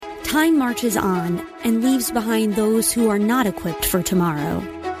Time marches on and leaves behind those who are not equipped for tomorrow.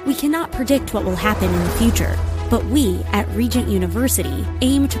 We cannot predict what will happen in the future, but we at Regent University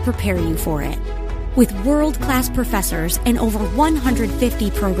aim to prepare you for it. With world-class professors and over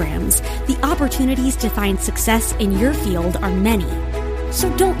 150 programs, the opportunities to find success in your field are many. So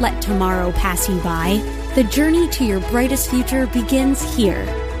don't let tomorrow pass you by. The journey to your brightest future begins here.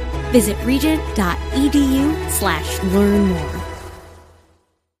 Visit regent.edu/learn more.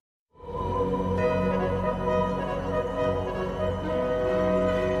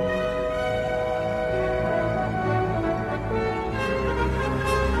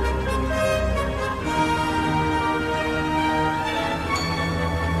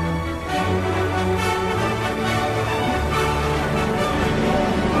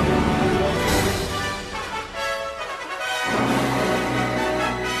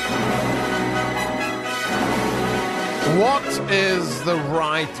 What is the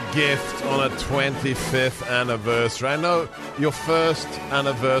right gift on a 25th anniversary? I know your first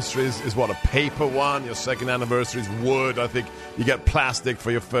anniversary is what, a paper one? Your second anniversary is wood. I think you get plastic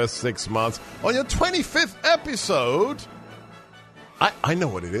for your first 6 months. On your 25th episode, I know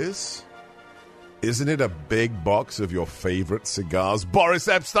what it is. Isn't it a big box of your favorite cigars? Boris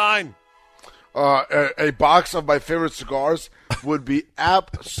Epshteyn! A box of my favorite cigars would be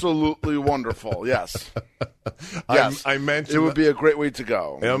absolutely wonderful. Yes. Yes. I mentioned it would be a great way to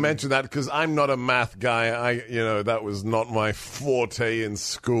go. I mentioned that because I'm not a math guy. That was not my forte in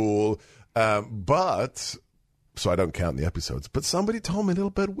school. But so I don't count the episodes. But somebody told me a little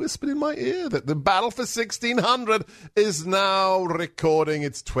bit, whispered in my ear, that the Battle for 1600 is now recording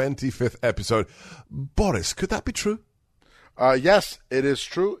its 25th episode. Boris, could that be true? Yes, it is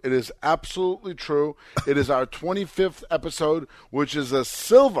true. It is absolutely true. It is our 25th episode, which is a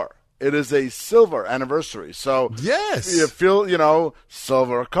silver. It is a silver anniversary. So yes, you feel,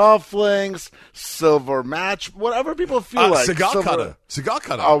 silver cufflinks, silver match, whatever people feel like. Cigar cutter.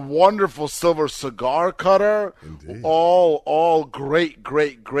 A wonderful silver cigar cutter. Indeed. All great,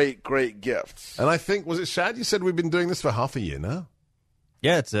 great, great, great gifts. And I think, was it Shad? You said we've been doing this for half a year now?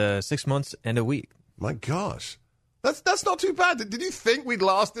 Yeah, it's 6 months and a week. My gosh. That's not too bad. Did you think we'd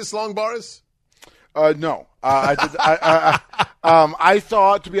last this long, Boris? No. I did. I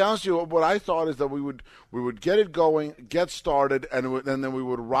thought, to be honest with you, what I thought is that we would get it going, get started, and then we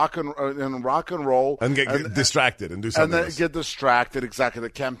would rock and roll, and get distracted and do something else. And then get distracted, exactly, the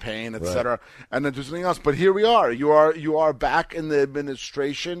campaign, etc., and then do something else. But here we are. You are back in the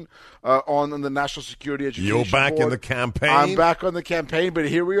administration on the National Security Education You're back Board. in the campaign. I'm back on the campaign, but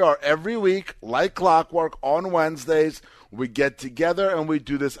here we are every week, like clockwork, on Wednesdays. We get together and we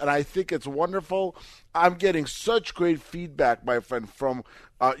do this, and I think it's wonderful. I'm getting such great feedback, my friend, from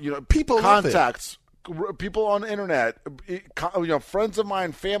people, contacts, people on the internet, friends of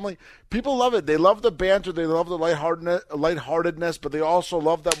mine, family. People love it. They love the banter. They love the lightheartedness, but they also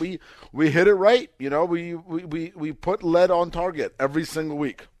love that we hit it right. We put lead on target every single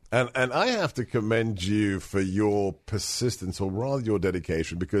week. And I have to commend you for your persistence, or rather your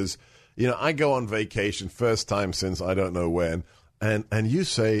dedication, because I go on vacation, first time since I don't know when, and you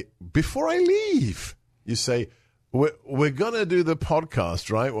say, before I leave, you say, we're going to do the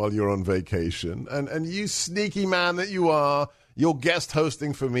podcast, right, while you're on vacation. And you sneaky man that you are, you're guest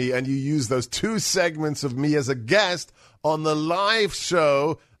hosting for me, and you use those 2 segments of me as a guest on the live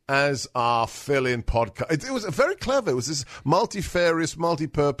show as our fill-in podcast. It was very clever. It was this multifarious,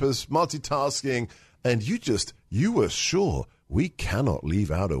 multi-purpose, multitasking, and you were sure we cannot leave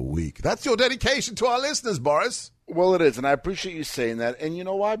out a week. That's your dedication to our listeners, Boris. Well, it is, and I appreciate you saying that. And you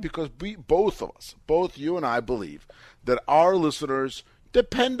know why? Because both of us, both you and I, believe that our listeners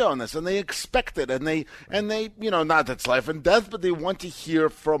depend on this, and they expect it, and they, not that's life and death, but they want to hear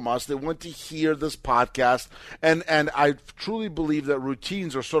from us. They want to hear this podcast, and I truly believe that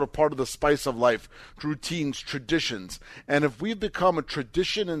routines are sort of part of the spice of life. Routines, traditions, and if we've become a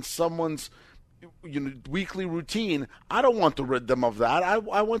tradition in someone's weekly routine, I don't want to rid them of that. I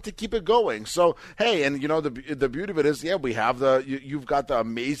want to keep it going. So hey, and the beauty of it is, we have you've got the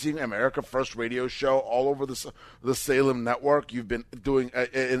amazing America First radio show all over the Salem network. You've been doing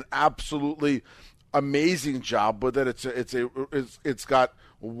an absolutely amazing job with it. It's got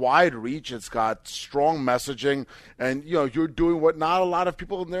wide reach. It's got strong messaging, and you're doing what not a lot of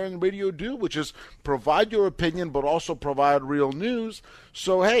people there in radio do, which is provide your opinion, but also provide real news.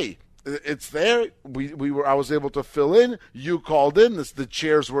 So hey, it's there. I was able to fill in. You called in. The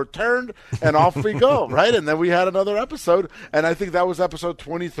chairs were turned, and off we go, right? And then we had another episode, and I think that was episode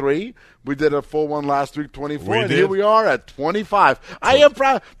 23. We did a full one last week, 24, and here we are at 25. I am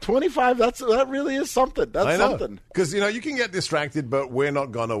proud. 25. That really is something. That's something. Because you can get distracted, but we're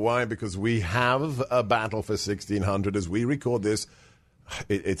not gonna. Why? Because we have a battle for 1600 as we record this.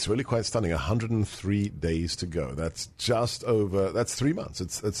 It's really quite stunning. 103 days to go. That's just over. That's 3 months.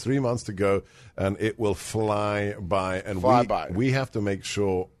 It's 3 months to go, and it will fly by. And we have to make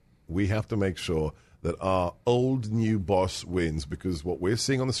sure. We have to make sure that our old new boss wins, because what we're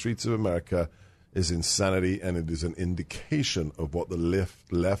seeing on the streets of America is insanity, and it is an indication of what the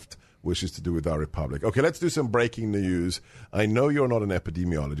left wishes to do with our republic. Okay, let's do some breaking news. I know you're not an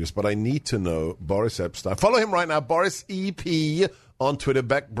epidemiologist, but I need to know Boris Epshteyn. Follow him right now, Boris EP. On Twitter,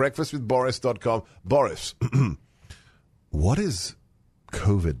 breakfastwithboris.com. Boris, what is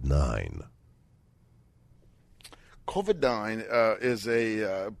COVID-9? COVID-9 is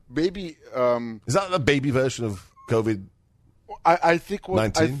a baby. Is that the baby version of COVID? I think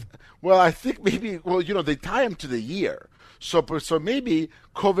 19. I think maybe. Well, they tie them to the year. So maybe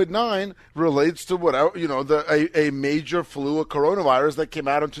COVID-9 relates to a major flu, a coronavirus that came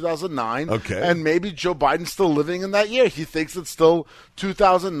out in 2009. Okay. And maybe Joe Biden's still living in that year. He thinks it's still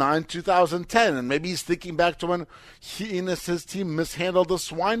 2009, 2010. And maybe he's thinking back to when he and his team mishandled the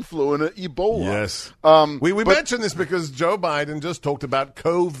swine flu and Ebola. Yes. We mentioned this because Joe Biden just talked about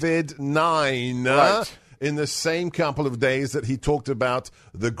COVID-9 right. In the same couple of days that he talked about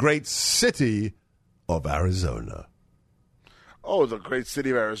the great city of Arizona. Oh, the great city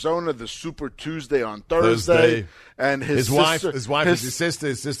of Arizona, the Super Tuesday on Thursday. And his wife, his sister,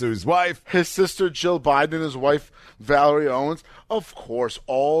 his wife. His sister, Jill Biden, and his wife, Valerie Owens. Of course,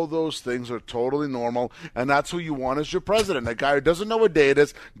 all those things are totally normal, and that's who you want as your president. A guy who doesn't know what day it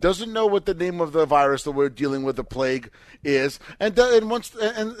is, doesn't know what the name of the virus that we're dealing with, the plague, is, and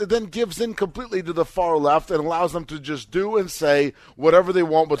then gives in completely to the far left and allows them to just do and say whatever they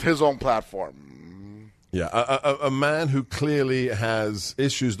want with his own platform. Yeah, a man who clearly has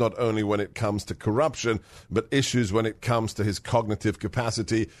issues not only when it comes to corruption, but issues when it comes to his cognitive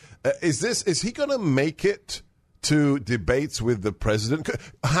capacity. Is he going to make it to debates with the president?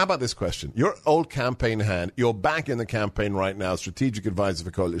 How about this question? Your old campaign hand, you're back in the campaign right now, strategic advisor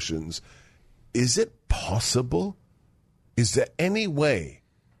for coalitions. Is it possible? Is there any way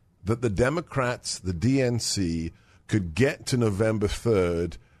that the Democrats, the DNC, could get to November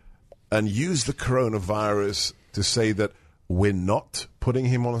 3rd and use the coronavirus to say that we're not putting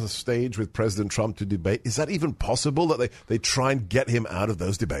him on a stage with President Trump to debate? Is that even possible, that they try and get him out of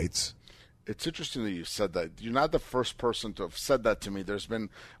those debates? It's interesting that you said that. You're not the first person to have said that to me. There's been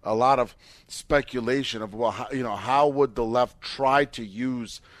a lot of speculation of, how would the left try to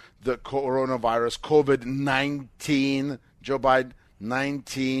use the coronavirus, COVID-19, Joe Biden,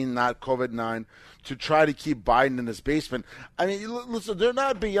 19, not COVID-9, to try to keep Biden in his basement. I mean, listen, they're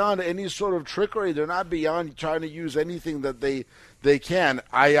not beyond any sort of trickery. They're not beyond trying to use anything that they can.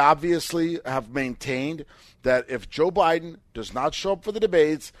 I obviously have maintained that if Joe Biden does not show up for the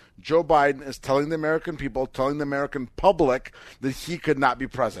debates, Joe Biden is telling the American people, telling the American public that he could not be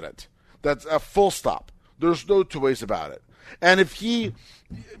president. That's a full stop. There's no two ways about it. And if he...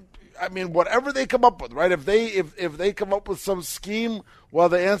 I mean, whatever they come up with, right? If they come up with some scheme, well,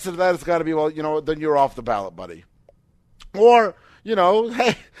 the answer to that has got to be, then you're off the ballot, buddy. Or,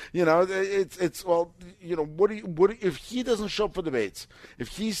 hey, it's what if he doesn't show up for debates? If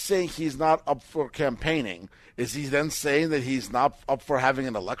he's saying he's not up for campaigning, is he then saying that he's not up for having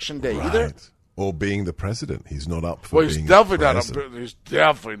an election day either? Or being the president. He's not up for being the president. He's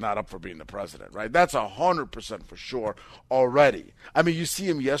definitely not up for being the president, right? That's 100% for sure already. I mean, you see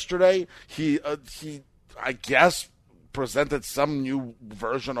him yesterday. He I guess, presented some new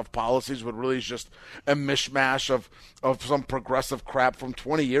version of policies, but really is just a mishmash of some progressive crap from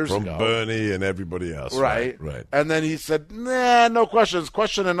 20 years ago. From Bernie and everybody else. Right. Right. And then he said, nah, no questions.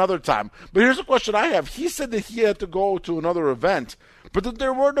 Question another time. But here's a question I have. He said that he had to go to another event, but that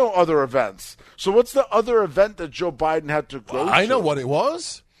there were no other events. So what's the other event that Joe Biden had to go to? I know what it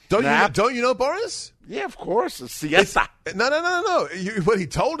was. Don't you know, Boris? Yeah, of course. It's siesta. No. What he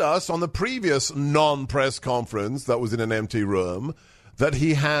told us on the previous non-press conference that was in an empty room, that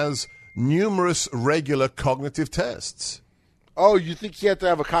he has numerous regular cognitive tests. Oh, you think he had to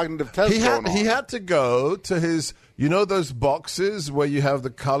have a cognitive test going on? He had to go to his, those boxes where you have the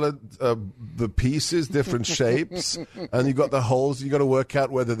colored, the pieces, different shapes, and you got the holes. You got to work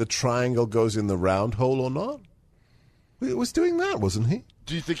out whether the triangle goes in the round hole or not. He was doing that, wasn't he?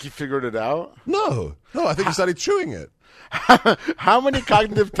 Do you think he figured it out? No, I think he started chewing it. How many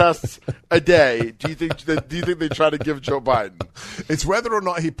cognitive tests a day do you think they try to give Joe Biden? It's whether or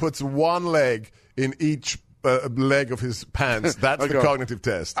not he puts one leg in each leg of his pants. That's the cognitive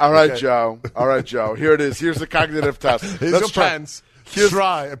test. All right, Joe. Here it is. Here's the cognitive test. Here's your pants.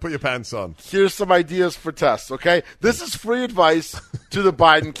 Try and put your pants on. Here's some ideas for tests, okay? This is free advice to the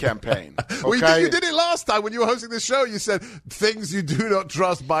Biden campaign. Okay? Well, you did it last time when you were hosting the show. You said things you do not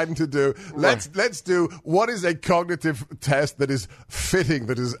trust Biden to do. Let's do what is a cognitive test that is fitting,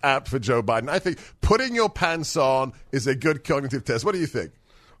 that is apt for Joe Biden. I think putting your pants on is a good cognitive test. What do you think?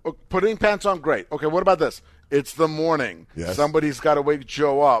 Putting pants on, great. Okay, what about this? It's the morning. Yes. Somebody's got to wake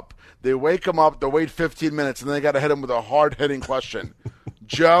Joe up. They wake him up, they wait 15 minutes, and then they got to hit him with a hard-hitting question.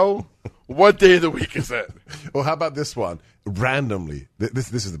 Joe, what day of the week is it? Well, how about this one? Randomly,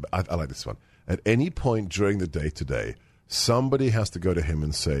 this is I like this one. At any point during the day today, somebody has to go to him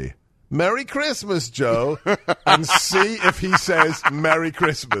and say, "Merry Christmas, Joe," and see if he says Merry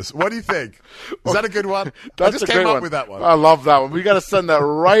Christmas. What do you think? Is that a good one? I just came up with that one. I love that one. We got to send that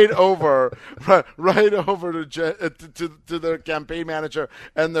right over to their campaign manager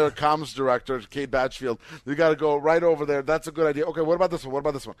and their comms director, Kate Batchfield. We got to go right over there. That's a good idea. Okay, what about this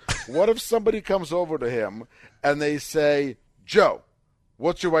one? What if somebody comes over to him and they say, "Joe,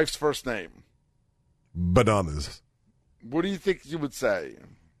 what's your wife's first name?" Bananas. What do you think you would say?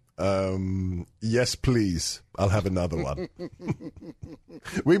 Yes, please. I'll have another one.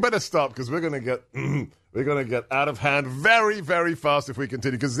 We better stop because we're going to get out of hand very, very fast if we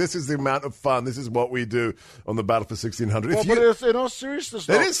continue, because this is the amount of fun. This is what we do on the Battle for 1600. Well, but it's, in all seriousness,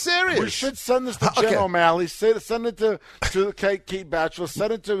 though, it is serious. We should send this to Jen O'Malley. Send it to Kate Batchel.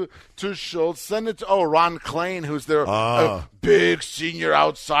 Send it to Schultz. Send it to Ron Klain, who's their big senior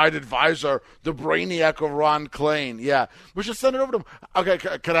outside advisor, the brainiac of Ron Klain. Yeah, we should send it over to him. Okay,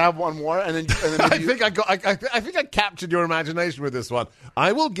 can I have one more? And then maybe I think I captured your imagination with this one.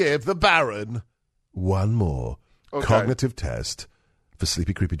 I will give the Baron one more cognitive test for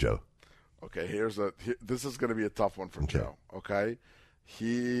Sleepy Creepy Joe. Okay, this is going to be a tough one for Joe. Okay,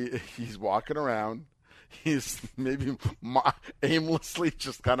 he's walking around. He's maybe aimlessly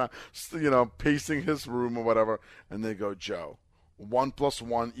just kind of pacing his room or whatever, and they go, "Joe, 1 +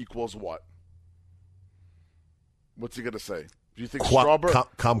 1 = what?" What's he going to say? Do you think strawberry?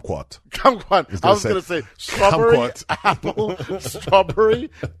 Kumquat. Kumquat. I was going to say strawberry,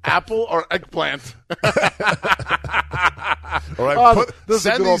 apple, or eggplant. All right,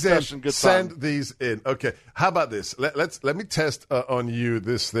 send these in. Okay, how about this? Let me test on you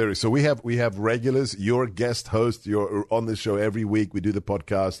this theory. So we have regulars. You're a guest host. You're on this show every week. We do the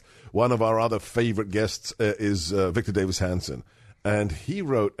podcast. One of our other favorite guests is Victor Davis Hanson. And he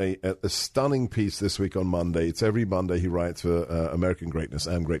wrote a stunning piece this week on Monday. It's every Monday he writes for American Greatness,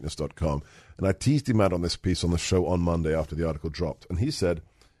 amgreatness.com. And I teased him out on this piece on the show on Monday after the article dropped. And he said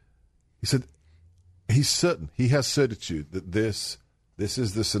he's certain, he has certitude that this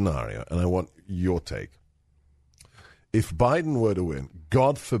is the scenario. And I want your take. If Biden were to win,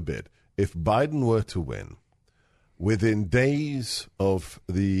 God forbid, if Biden were to win, within days of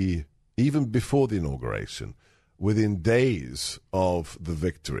even before the inauguration, within days of the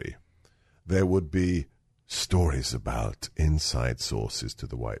victory, there would be stories about inside sources to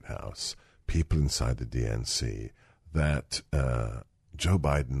the White House, people inside the DNC, that Joe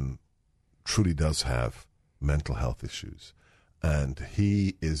Biden truly does have mental health issues. And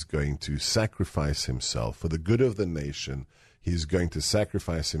he is going to sacrifice himself for the good of the nation. He's going to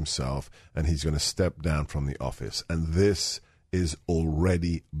sacrifice himself, and he's going to step down from the office. And this is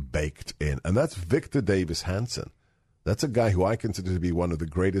already baked in. And that's Victor Davis Hanson. That's a guy who I consider to be one of the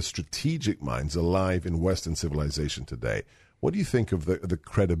greatest strategic minds alive in Western civilization today. What do you think of the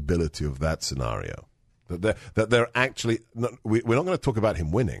credibility of that scenario? That they're actually we're not going to talk about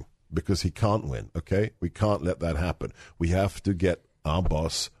him winning, because he can't win, okay? We can't let that happen. We have to get our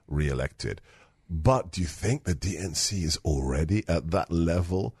boss reelected. But do you think the DNC is already at that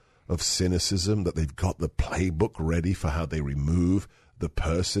level of cynicism that they've got the playbook ready for how they remove the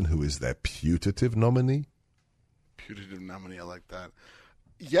person who is their putative nominee? Putative nominee, I like that.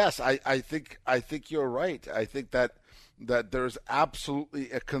 Yes, I think you're right. I think that there's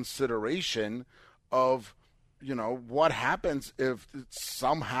absolutely a consideration of, what happens if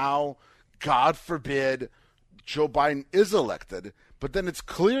somehow, God forbid, Joe Biden is elected, but then it's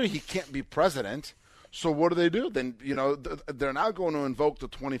clear he can't be president. So what do? Then, they're now going to invoke the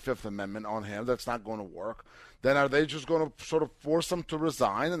 25th Amendment on him. That's not going to work. Then are they just going to sort of force him to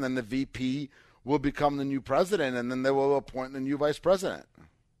resign, and then the VP will become the new president, and then they will appoint the new vice president?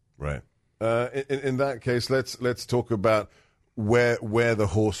 Right. In that case, let's talk about where the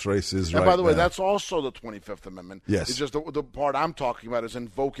horse race is right now. And by the way, that's also the 25th Amendment. Yes. It's just the part I'm talking about is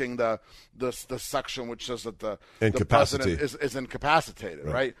invoking the section which says that the Incapacity. president is incapacitated,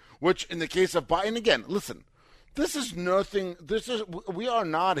 right? Which in the case of Biden, again, listen, this is nothing. We are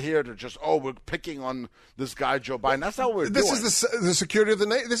not here to just we're picking on this guy Joe Biden. That's not what we're doing. This is the security of the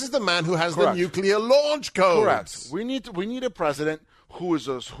nation. This is the man who has Correct. the nuclear launch codes. Correct. We need a president who's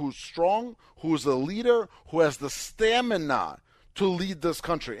strong, who's a leader, who has the stamina to lead this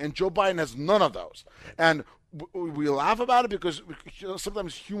country. And Joe Biden has none of those. And we laugh about it because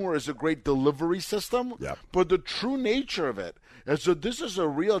sometimes humor is a great delivery system. Yep. But the true nature of it is that this is a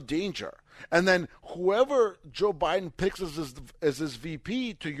real danger. And then whoever Joe Biden picks as his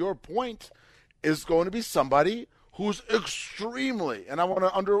VP, to your point, is going to be somebody who's extremely, and I want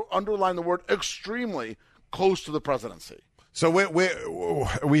to underline the word extremely, close to the presidency. So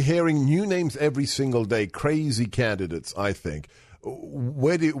we're hearing new names every single day, crazy candidates, I think.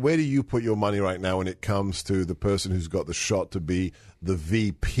 Where do you put your money right now when it comes to the person who's got the shot to be the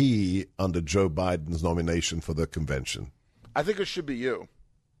VP under Joe Biden's nomination for the convention? I think it should be you.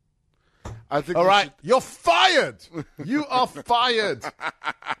 All right, you're fired. You are fired.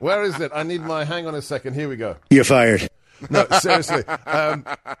 Where is it? hang on a second. Here we go. You're fired. No, seriously.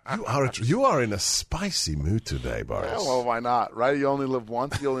 You are in a spicy mood today, Boris. Yeah, well, why not, right? You only live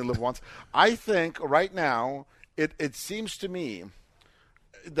once. I think right now it seems to me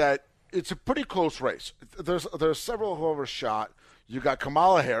that it's a pretty close race. There's several who overshot. You got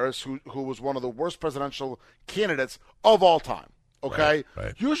Kamala Harris, who was one of the worst presidential candidates of all time. Okay?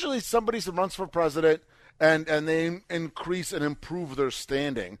 Right. Usually somebody runs for president and they increase and improve their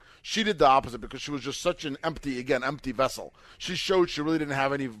standing. She did the opposite because she was just such an empty vessel. She showed she really didn't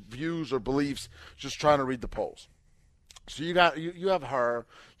have any views or beliefs, just trying to read the polls. So you have her.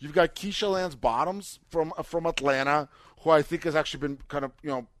 You've got Keisha Lance Bottoms from Atlanta, who I think has actually been kind of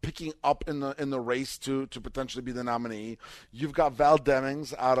picking up in the race to potentially be the nominee. You've got Val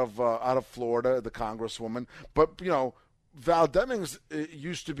Demings out of Florida, the congresswoman, but Val Demings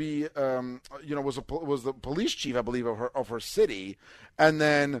used to be, was the police chief, I believe, of her city, and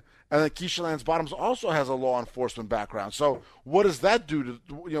then Keisha Lance Bottoms also has a law enforcement background. So what does that do to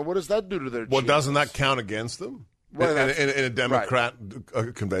their? Well, chances? doesn't that count against them in a Democrat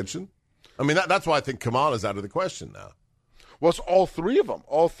convention? I mean, that's why I think Kamala's out of the question now. Well, it's all three of them.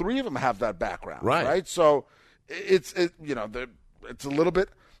 All three of them have that background, right? So it's a little bit.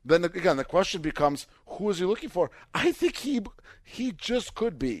 Then again, the question becomes, who is he looking for? I think he just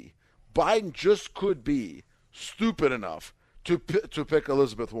could be. Biden just could be stupid enough to pick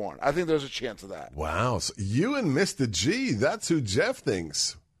Elizabeth Warren. I think there's a chance of that. Wow. So you and Mr. G, that's who Jeff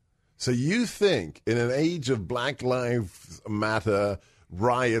thinks. So you think in an age of Black Lives Matter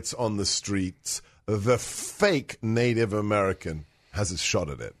riots on the streets, the fake Native American has a shot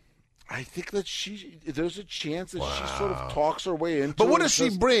at it? I think that there's a chance that she sort of talks her way into it. But what does she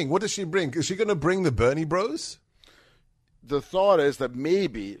bring? What does she bring? Is she going to bring the Bernie bros? The thought is that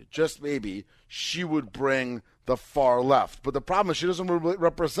maybe, just maybe, she would bring the far left. But the problem is she doesn't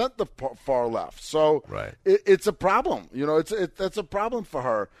represent the far left. So it's a problem. That's a problem for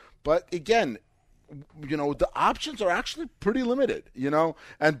her. But again, the options are actually pretty limited,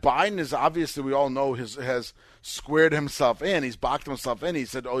 and Biden is obviously, we all know, has squared himself in. He's boxed himself in. He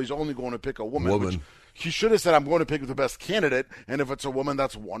said, he's only going to pick a woman. Which he should have said, I'm going to pick the best candidate, and if it's a woman,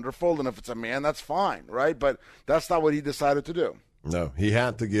 that's wonderful, and if it's a man, that's fine, right? But that's not what he decided to do. No, he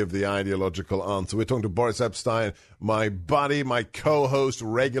had to give the ideological answer. We're talking to Boris Epshteyn, my buddy, my co-host,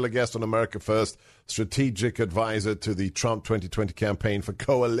 regular guest on America First, strategic advisor to the Trump 2020 campaign for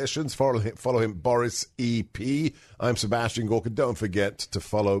coalitions. Follow him, Boris EP. I'm Sebastian Gorka. Don't forget to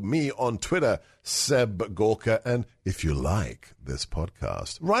follow me on Twitter, Seb Gorka. And if you like this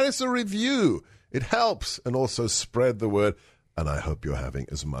podcast, write us a review. It helps. And also spread the word. And I hope you're having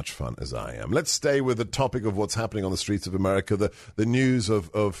as much fun as I am. Let's stay with the topic of what's happening on the streets of America, the news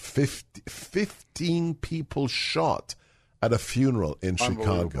of 15 people shot at a funeral in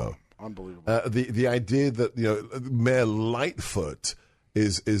Chicago. Unbelievable. The idea that Mayor Lightfoot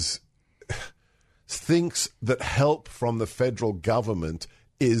is thinks that help from the federal government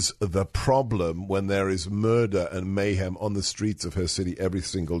is the problem when there is murder and mayhem on the streets of her city every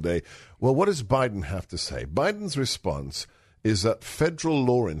single day. Well, what does Biden have to say? Biden's response is that federal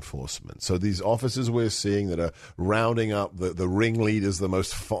law enforcement, so these officers we're seeing that are rounding up the ringleaders, the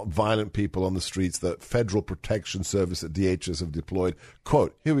most violent people on the streets, the Federal Protection Service that DHS have deployed,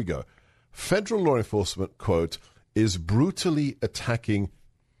 quote, here we go, federal law enforcement, quote, is brutally attacking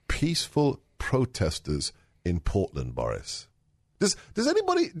peaceful protesters in Portland, Boris. Does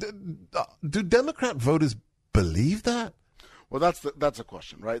anybody, do Democrat voters believe that? Well, that's a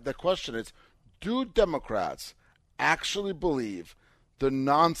question, right? The question is, do Democrats actually believe the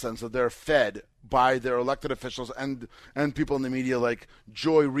nonsense that they're fed by their elected officials and people in the media like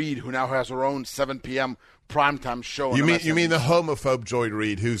Joy Reid, who now has her own 7 p.m. primetime show? You mean the homophobe Joy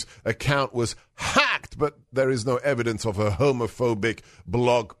Reid, whose account was hacked, but there is no evidence of her homophobic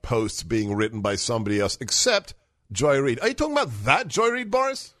blog posts being written by somebody else except Joy Reid. Are you talking about that Joy Reid,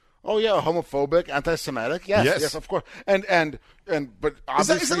 Boris? Oh yeah, homophobic, anti-Semitic. Yes, of course. But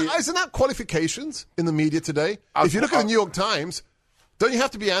obviously, isn't that qualifications in the media today? If you look at the New York Times, don't you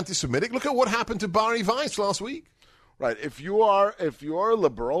have to be anti-Semitic? Look at what happened to Bari Weiss last week. Right. If you are a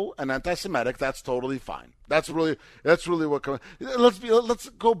liberal and anti-Semitic, that's totally fine. That's really what comes. Let's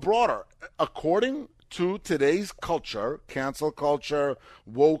go broader. According to today's culture, cancel culture,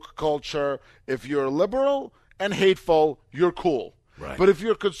 woke culture, if you're liberal and hateful, you're cool. Right. But if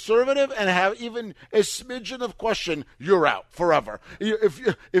you're conservative and have even a smidgen of question, you're out forever.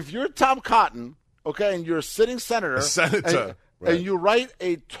 If you're Tom Cotton, okay, and you're a sitting senator, right. and you write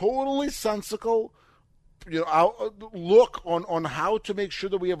a totally sensical, look on how to make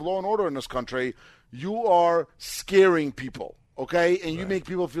sure that we have law and order in this country, you are scaring people, okay, and you make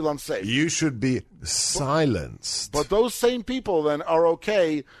people feel unsafe. You should be silenced. But those same people then are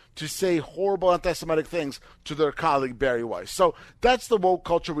okay to say horrible anti-Semitic things to their colleague Barry Weiss. So that's the woke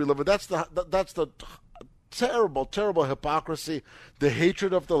culture we live in. That's the terrible, terrible hypocrisy, the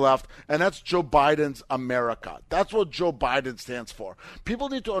hatred of the left, and that's Joe Biden's America. That's what Joe Biden stands for. People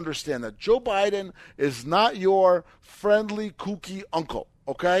need to understand that Joe Biden is not your friendly, kooky uncle,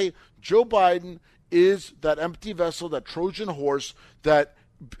 okay? Joe Biden is that empty vessel, that Trojan horse that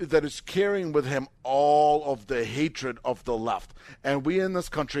is carrying with him all of the hatred of the left. And we in this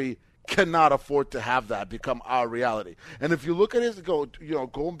country cannot afford to have that become our reality. And if you look at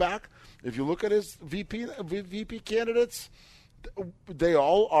going back, if you look at his VP candidates, they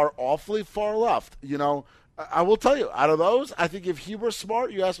all are awfully far left. I will tell you, out of those, I think if he were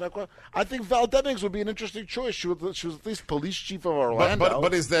smart, you asked my question, I think Val Demings would be an interesting choice. She was at least police chief of Orlando.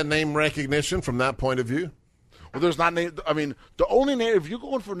 But is there name recognition from that point of view? Well, there's not name. I mean, the only name, if you're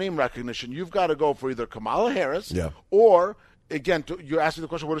going for name recognition, you've got to go for either Kamala Harris or, again, you're asking the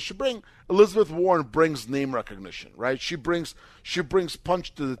question, what does she bring? Elizabeth Warren brings name recognition, right? She brings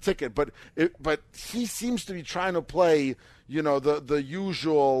punch to the ticket, but he seems to be trying to play, the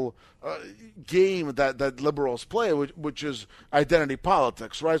usual game that liberals play, which is identity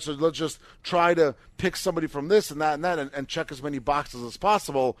politics, right? So let's just try to pick somebody from this and that and check as many boxes as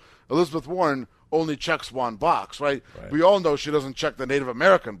possible. Elizabeth Warren only checks one box, right? We all know she doesn't check the Native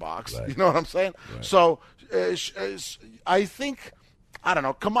American box. Right. You know what I'm saying? Right. So I think, I don't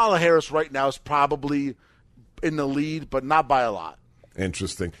know, Kamala Harris right now is probably in the lead, but not by a lot.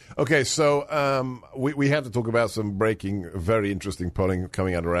 Interesting. Okay, so we have to talk about some very interesting polling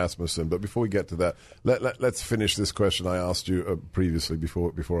coming out of Rasmussen. But before we get to that, let's finish this question I asked you previously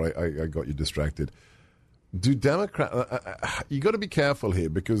before I got you distracted. Do Democrats? You got to be careful here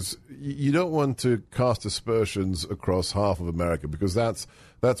because you don't want to cast aspersions across half of America because that's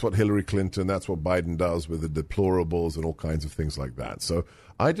what Hillary Clinton, that's what Biden does with the deplorables and all kinds of things like that. So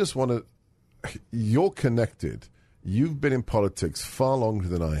I just want to. You're connected. You've been in politics far longer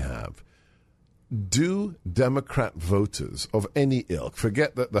than I have. Do Democrat voters of any ilk,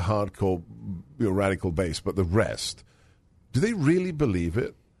 forget that the hardcore radical base, but the rest, do they really believe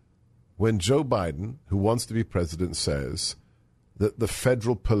it? When Joe Biden, who wants to be president, says that the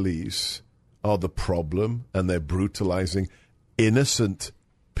federal police are the problem and they're brutalizing innocent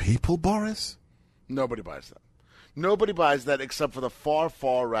people, Boris? Nobody buys that. Nobody buys that except for the far,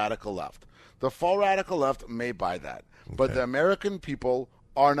 far radical left. The far radical left may buy that, but the American people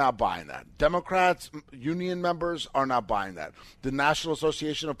are not buying that. Democrats, union members are not buying that. The National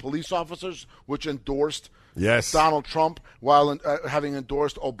Association of Police Officers, which endorsed Donald Trump while having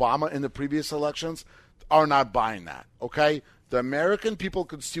endorsed Obama in the previous elections, are not buying that, okay? The American people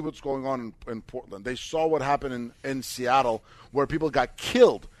could see what's going on in Portland. They saw what happened in Seattle where people got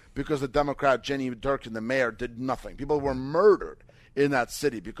killed because the Democrat Jenny Durkin, the mayor, did nothing. People were murdered in that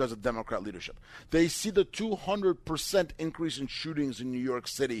city because of Democrat leadership. They see the 200% increase in shootings in New York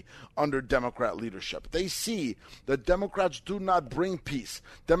City under Democrat leadership. They see that Democrats do not bring peace.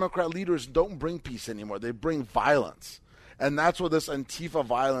 Democrat leaders don't bring peace anymore. They bring violence. And that's what this Antifa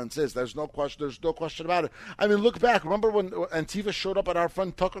violence is. There's no question about it. I mean, look back. Remember when Antifa showed up at our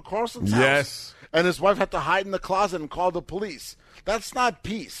friend Tucker Carlson's house? And his wife had to hide in the closet and call the police. That's not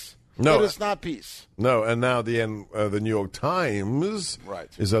peace. No, it is not peace. No, and now the New York Times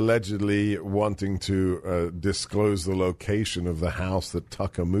is allegedly wanting to disclose the location of the house that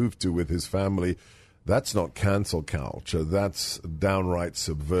Tucker moved to with his family That's not cancel culture. That's downright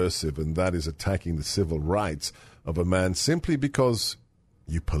subversive, and that is attacking the civil rights of a man simply because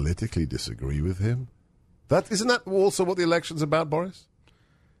you politically disagree with him. Isn't that also what the election's about, Boris?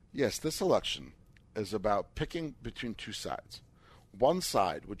 Yes, this election is about picking between two sides. One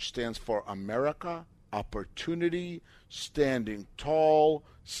side, which stands for America, opportunity, standing tall,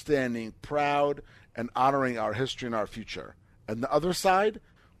 standing proud, and honoring our history and our future. And the other side,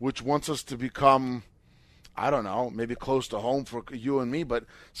 which wants us to become, I don't know, maybe close to home for you and me, but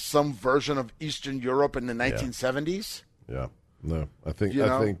some version of Eastern Europe in the 1970s. Yeah. No, I think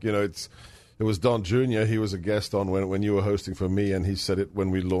it was Don Jr. He was a guest on when you were hosting for me, and he said it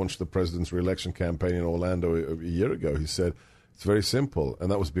when we launched the president's re-election campaign in Orlando a year ago. He said it's very simple,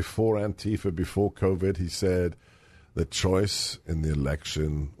 and that was before Antifa, before COVID. He said the choice in the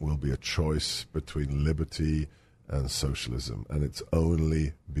election will be a choice between liberty and socialism, and it's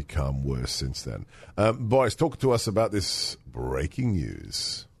only become worse since then. Boris, talk to us about this breaking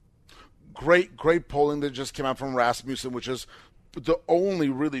news. Great polling that just came out from Rasmussen, which is the only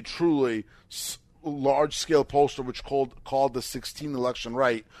really truly large-scale pollster which called the 2016 election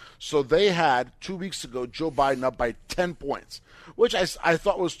right. So they had, 2 weeks ago, Joe Biden up by 10 points, which I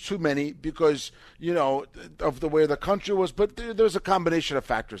thought was too many because, of the way the country was. But there's a combination of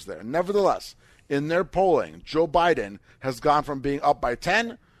factors there. Nevertheless, in their polling, Joe Biden has gone from being up by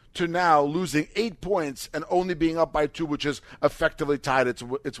 10 to now losing 8 points and only being up by 2, which is effectively tied.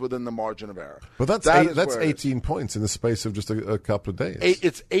 It's within the margin of error. But that's 18 points in the space of just a couple of days.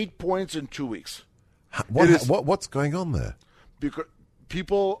 It's 8 points in 2 weeks. What's going on there? Because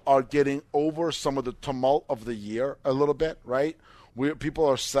people are getting over some of the tumult of the year a little bit, right? People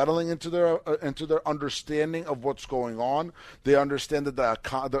are settling into their understanding of what's going on. They understand that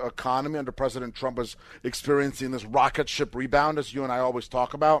the economy under President Trump is experiencing this rocket ship rebound, as you and I always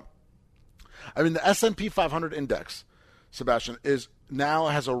talk about. I mean, the S&P 500 index, Sebastian,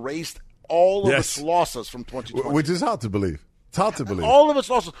 has erased all of its losses from 2020. Which is hard to believe. It's hard to believe. All of its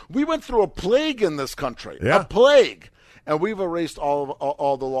losses. We went through a plague in this country. Yeah. A plague. And we've erased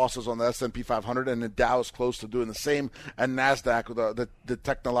all the losses on the S&P 500, and the Dow is close to doing the same. And NASDAQ, the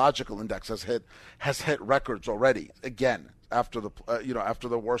technological index, has hit records already again after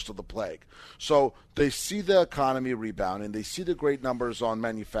the worst of the plague. So they see the economy rebounding. They see the great numbers on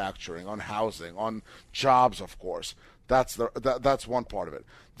manufacturing, on housing, on jobs, of course. That's one part of it.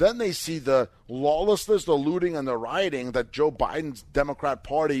 Then they see the lawlessness, the looting, and the rioting that Joe Biden's Democrat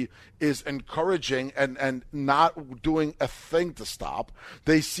Party is encouraging and not doing a thing to stop.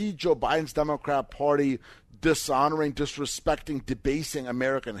 They see Joe Biden's Democrat Party dishonoring, disrespecting, debasing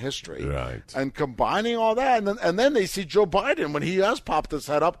American history. Right. And combining all that, and then they see Joe Biden when he has popped his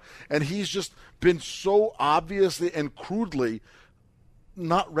head up, and he's just been so obviously and crudely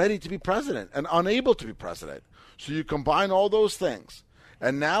not ready to be president and unable to be president. So you combine all those things.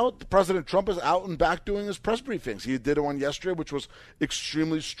 And now President Trump is out and back doing his press briefings. He did one yesterday, which was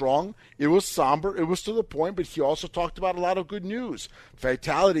extremely strong. It was somber. It was to the point, but he also talked about a lot of good news.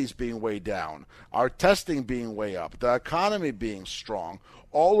 Fatalities being way down, our testing being way up, the economy being strong.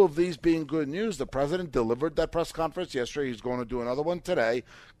 All of these being good news. The president delivered that press conference yesterday. He's going to do another one today.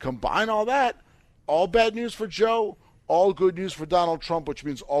 Combine all that, all bad news for Joe, all good news for Donald Trump, which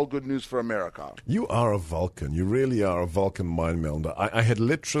means all good news for America. You are a Vulcan. You really are a Vulcan mind melder. I had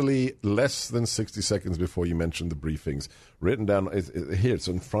literally less than 60 seconds before you mentioned the briefings written down. Here, it's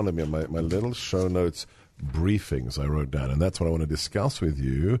in front of me on my little show notes briefings I wrote down. And that's what I want to discuss with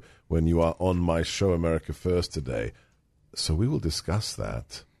you when you are on my show, America First, today. So we will discuss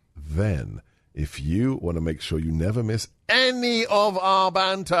that then. If you want to make sure you never miss any of our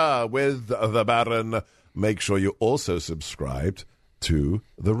banter with the Baron, make sure you're also subscribed to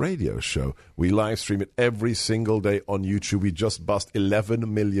the radio show. We live stream it every single day on YouTube. We just bust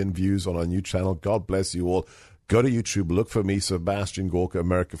 11 million views on our new channel. God bless you all. Go to YouTube, look for me, Sebastian Gorka,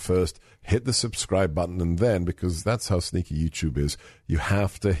 America First. Hit the subscribe button, and then, because that's how sneaky YouTube is, you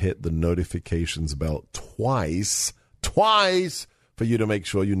have to hit the notifications bell twice, for you to make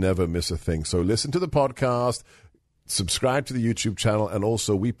sure you never miss a thing. So listen to the podcast, subscribe to the YouTube channel, and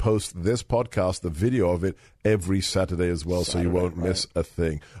also we post this podcast, the video of it, every Saturday as well, so you won't miss a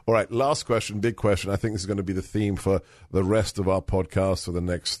thing. All right, last question, big question. I think this is going to be the theme for the rest of our podcast for the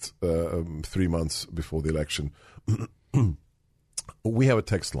next 3 months before the election. We have a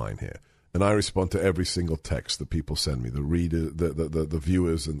text line here, and I respond to every single text that people send me, the reader, the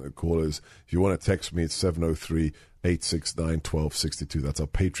viewers and the callers. If you want to text me, it's 703-869-1262. That's our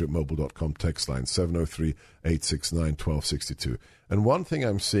patriotmobile.com text line, 703-869-1262. And one thing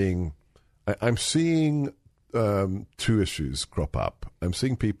I'm seeing two issues crop up. I'm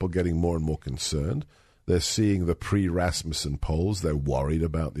seeing people getting more and more concerned They're seeing the pre-Rasmussen polls. They're worried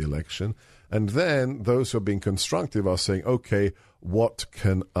about the election. And then those who are being constructive are saying, okay, what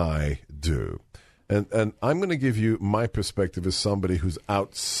can I do? And I'm going to give you my perspective as somebody who's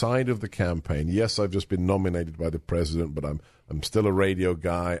outside of the campaign. Yes, I've just been nominated by the president, but I'm still a radio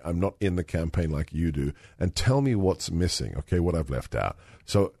guy. I'm not in the campaign like you do. And tell me what's missing, okay, what I've left out.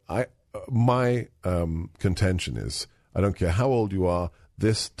 So my contention is, I don't care how old you are,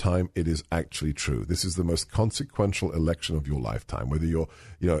 this time it is actually true. This is the most consequential election of your lifetime. Whether you're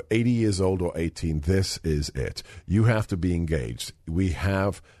 80 years old or 18, this is it. You have to be engaged. We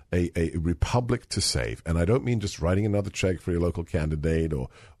have a republic to save. And I don't mean just writing another check for your local candidate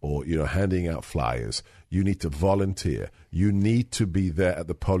or handing out flyers. You need to volunteer. You need to be there at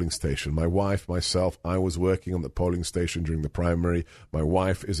the polling station. My wife, myself, I was working on the polling station during the primary. My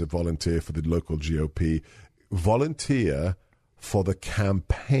wife is a volunteer for the local GOP. Volunteer for the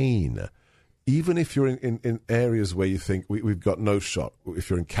campaign. Even if you're in areas where you think we've got no shot, if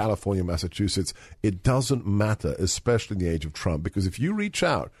you're in California, Massachusetts, it doesn't matter, especially in the age of Trump, because if you reach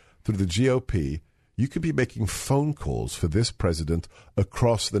out through the GOP, you could be making phone calls for this president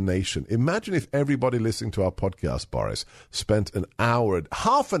across the nation. Imagine if everybody listening to our podcast, Boris, spent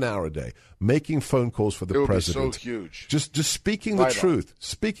half an hour a day making phone calls for the president. It would be so huge. Just speaking the truth.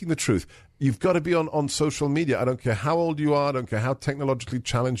 Speaking the truth. You've got to be on social media. I don't care how old you are. I don't care how technologically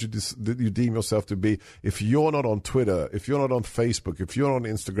challenged you deem yourself to be. If you're not on Twitter, if you're not on Facebook, if you're on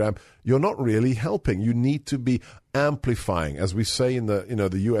Instagram, you're not really helping. You need to be amplifying. As we say in the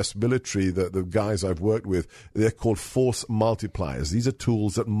U.S. military, the guys I've worked with, they're called force multipliers. These are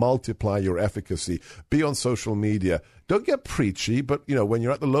tools that multiply your efficacy. Be on social media. Don't get preachy, but when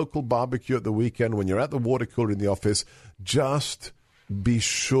you're at the local barbecue at the weekend, when you're at the water cooler in the office, just be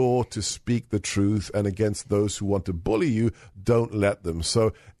sure to speak the truth, and against those who want to bully you, don't let them.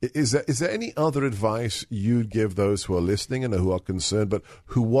 So is there any other advice you'd give those who are listening and who are concerned but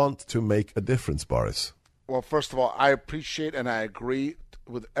who want to make a difference, Boris? Well, first of all, I appreciate and I agree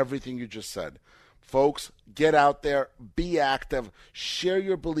with everything you just said. Folks, get out there, be active, share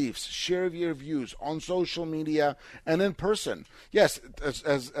your beliefs, share your views on social media and in person. Yes,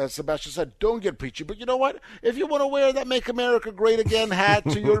 as Sebastian said, don't get preachy, but you know what? If you want to wear that Make America Great Again hat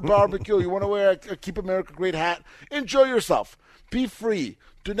to your barbecue, you want to wear a Keep America Great hat, enjoy yourself. Be free.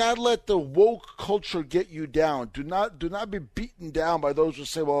 Do not let the woke culture get you down. Do not be beaten down by those who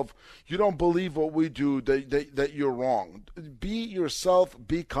say, well, if you don't believe what we do, that you're wrong. Be yourself.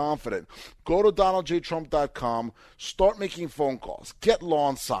 Be confident. Go to DonaldJTrump.com. Start making phone calls. Get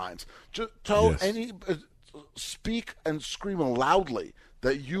lawn signs. Just tell speak and scream loudly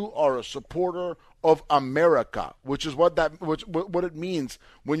that you are a supporter of America, which is what it means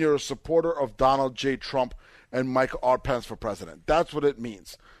when you're a supporter of Donald J. Trump and Mike R. Pence for president. That's what it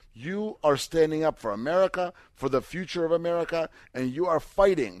means. You are standing up for America, for the future of America, and you are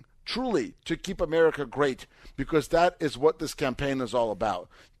fighting truly to keep America great, because that is what this campaign is all about.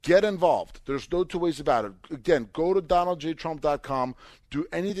 Get involved. There's no two ways about it. Again, go to DonaldJTrump.com. Do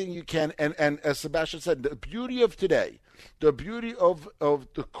anything you can. And as Sebastian said, the beauty of today, the beauty of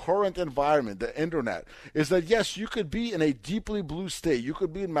the current environment, the internet, is that, yes, you could be in a deeply blue state. You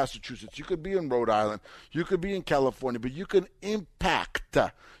could be in Massachusetts. You could be in Rhode Island. You could be in California. But you can impact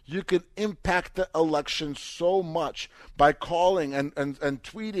the election so much by calling and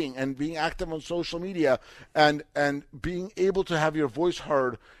tweeting and being active on social media and being able to have your voice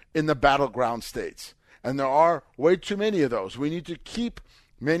heard in the battleground states. And there are way too many of those. We need to keep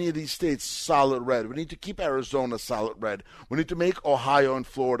many of these states solid red. We need to keep Arizona solid red. We need to make Ohio and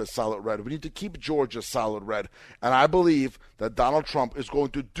Florida solid red. We need to keep Georgia solid red. And I believe that Donald Trump is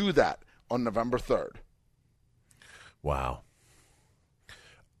going to do that on November 3rd. Wow.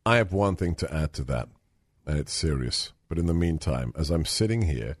 I have one thing to add to that, and it's serious. But in the meantime, as I'm sitting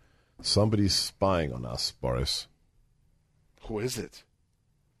here, somebody's spying on us, Boris. Who is it?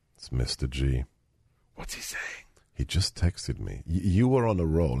 It's Mr. G. What's he saying? He just texted me. You were on a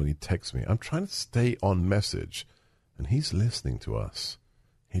roll, and he texted me. I'm trying to stay on message, and he's listening to us.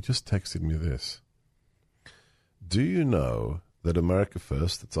 He just texted me this. Do you know that America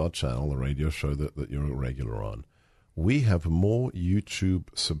First, it's our channel, the radio show that you're a regular on, we have more YouTube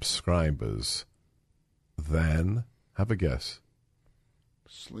subscribers than, have a guess.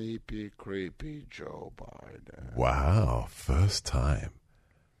 Sleepy, creepy Joe Biden. Wow, first time.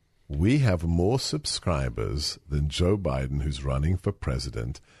 We have more subscribers than Joe Biden, who's running for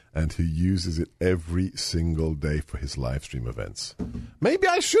president and who uses it every single day for his live stream events. Maybe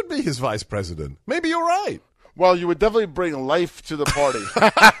I should be his vice president. Maybe you're right. Well, you would definitely bring life to the party.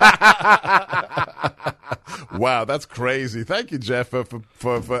 Wow, that's crazy. Thank you, Jeff,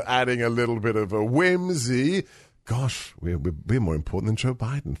 for adding a little bit of a whimsy. Gosh, we're more important than Joe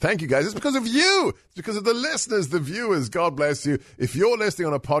Biden. Thank you, guys. It's because of you. It's because of the listeners, the viewers. God bless you. If you're listening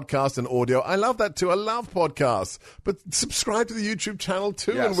on a podcast and audio, I love that too. I love podcasts. But subscribe to the YouTube channel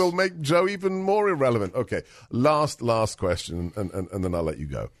too, Yes. and we'll make Joe even more irrelevant. Okay, last question, and then I'll let you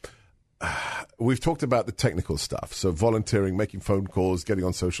go. We've talked about the technical stuff, so volunteering, making phone calls, getting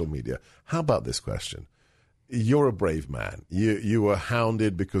on social media. How about this question? You're a brave man. You were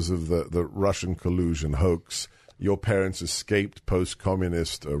hounded because of the Russian collusion hoax. Your parents escaped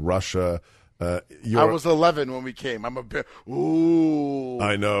post-communist Russia. I was 11 when we came. I'm a bit. Ooh.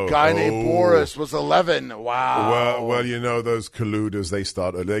 I know. Guy named Boris was 11. Wow. Well, you know those colluders.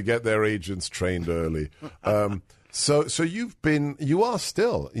 They get their agents trained early. So you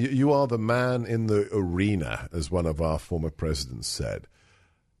are the man in the arena, as one of our former presidents said.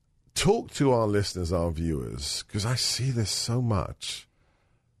 Talk to our listeners, our viewers, because I see this so much,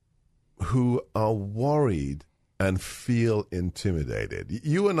 who are worried and feel intimidated.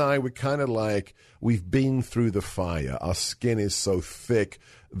 You and I, we're kind of like, we've been through the fire. Our skin is so thick.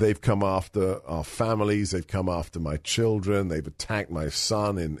 They've come after our families. They've come after my children. They've attacked my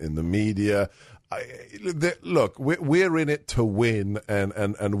son in the media. Look, we're in it to win,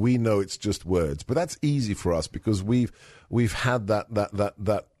 and we know it's just words. But that's easy for us because we've had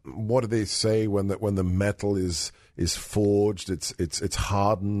that. What do they say when the metal is forged? It's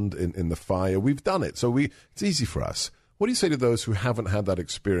hardened in the fire. We've done it, so it's easy for us. What do you say to those who haven't had that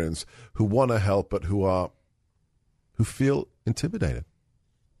experience, who want to help but who feel intimidated?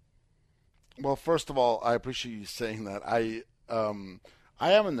 Well, first of all, I appreciate you saying that. I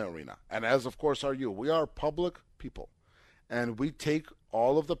am in the arena, and as of course are you. We are public people, and we take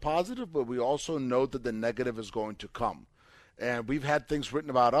all of the positive, but we also know that the negative is going to come. And we've had things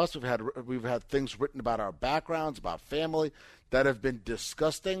written about us. We've had things written about our backgrounds, about family, that have been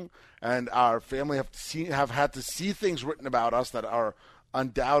disgusting. And our family have had to see things written about us that are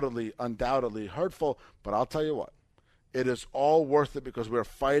undoubtedly hurtful. But I'll tell you what, it is all worth it because we're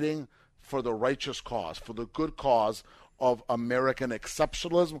fighting for the righteous cause, for the good cause of American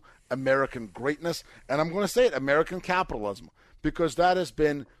exceptionalism, American greatness, and I'm going to say it, American capitalism, because that has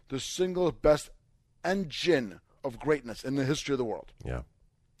been the single best engine of greatness in the history of the world. Yeah.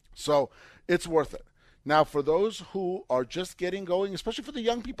 So it's worth it. Now, for those who are just getting going, especially for the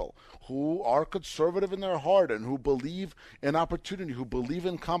young people who are conservative in their heart and who believe in opportunity, who believe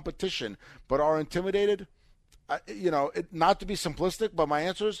in competition, but are intimidated, not to be simplistic, but my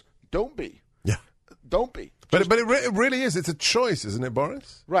answer is don't be. Yeah. Don't be. But it really is. It's a choice, isn't it,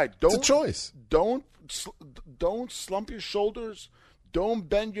 Boris? Right. It's a choice. Don't slump your shoulders. Don't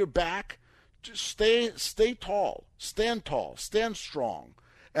bend your back. Just stay tall. Stand tall. Stand strong.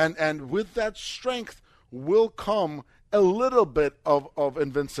 And with that strength will come a little bit of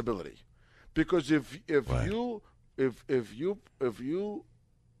invincibility. Because if you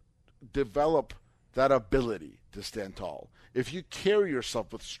develop that ability to stand tall, if you carry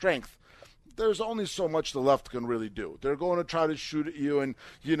yourself with strength, there's only so much the left can really do. They're going to try to shoot at you, and,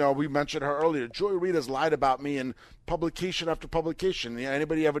 we mentioned her earlier. Joy Reid has lied about me in publication after publication.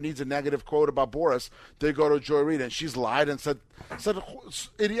 Anybody ever needs a negative quote about Boris, they go to Joy Reid, and she's lied and said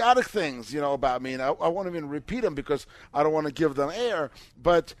idiotic things, about me, and I won't even repeat them because I don't want to give them air,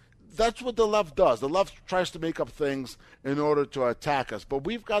 but that's what the left does. The left tries to make up things in order to attack us, but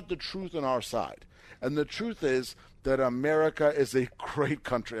we've got the truth on our side, and the truth is that America is a great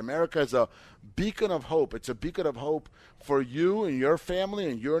country. America is a beacon of hope. It's a beacon of hope for you and your family,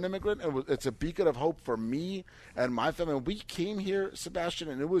 and you're an immigrant. And it's a beacon of hope for me and my family. We came here, Sebastian,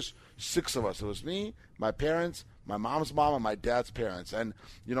 and it was 6 of us. It was me, my parents, my mom's mom, and my dad's parents. And,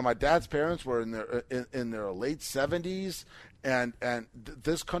 my dad's parents were in their late 70s, and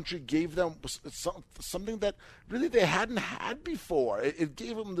this country gave them something that really they hadn't had before. It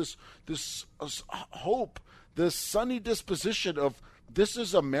gave them this hope, this sunny disposition of this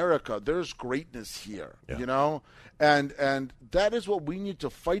is America. There's greatness here, and that is what we need to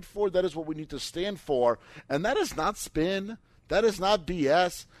fight for. That is what we need to stand for, and that is not spin. That is not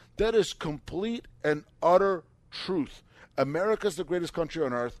BS. That is complete and utter truth. America is the greatest country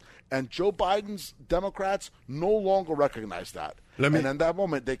on earth, and Joe Biden's Democrats no longer recognize that. And in that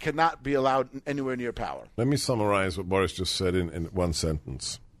moment, they cannot be allowed anywhere near power. Let me summarize what Boris just said in one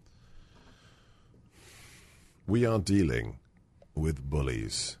sentence. We are dealing with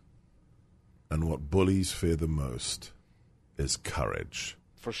bullies, and what bullies fear the most is courage.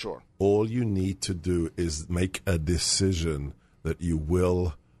 For sure. All you need to do is make a decision that you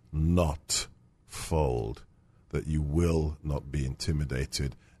will not fold. that you will not be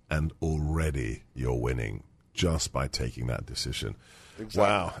intimidated, and already you're winning just by taking that decision. Exactly.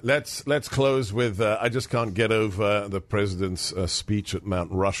 Wow. Let's close with, I just can't get over the president's speech at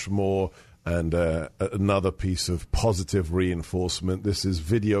Mount Rushmore and another piece of positive reinforcement. This is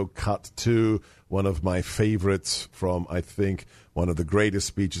video cut 2, one of my favorites from, I think, one of the greatest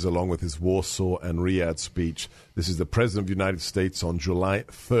speeches along with his Warsaw and Riyadh speech. This is the President of the United States on July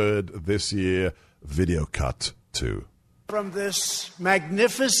 3rd this year. Video cut 2. From this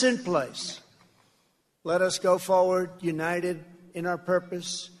magnificent place, let us go forward united in our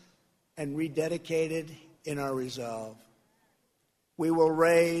purpose and rededicated in our resolve. We will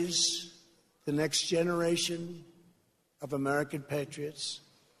raise the next generation of American patriots.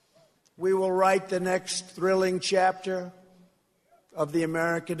 We will write the next thrilling chapter of the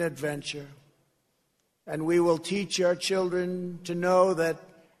American adventure. And we will teach our children to know that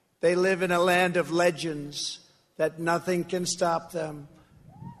they live in a land of legends, that nothing can stop them,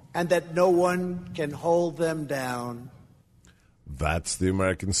 and that no one can hold them down. That's the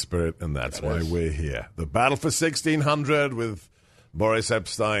American spirit, and that's why we're here. The Battle for 1600 with Boris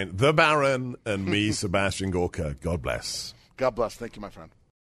Epshteyn, the Baron, and me, Sebastian Gorka. God bless. God bless. Thank you, my friend.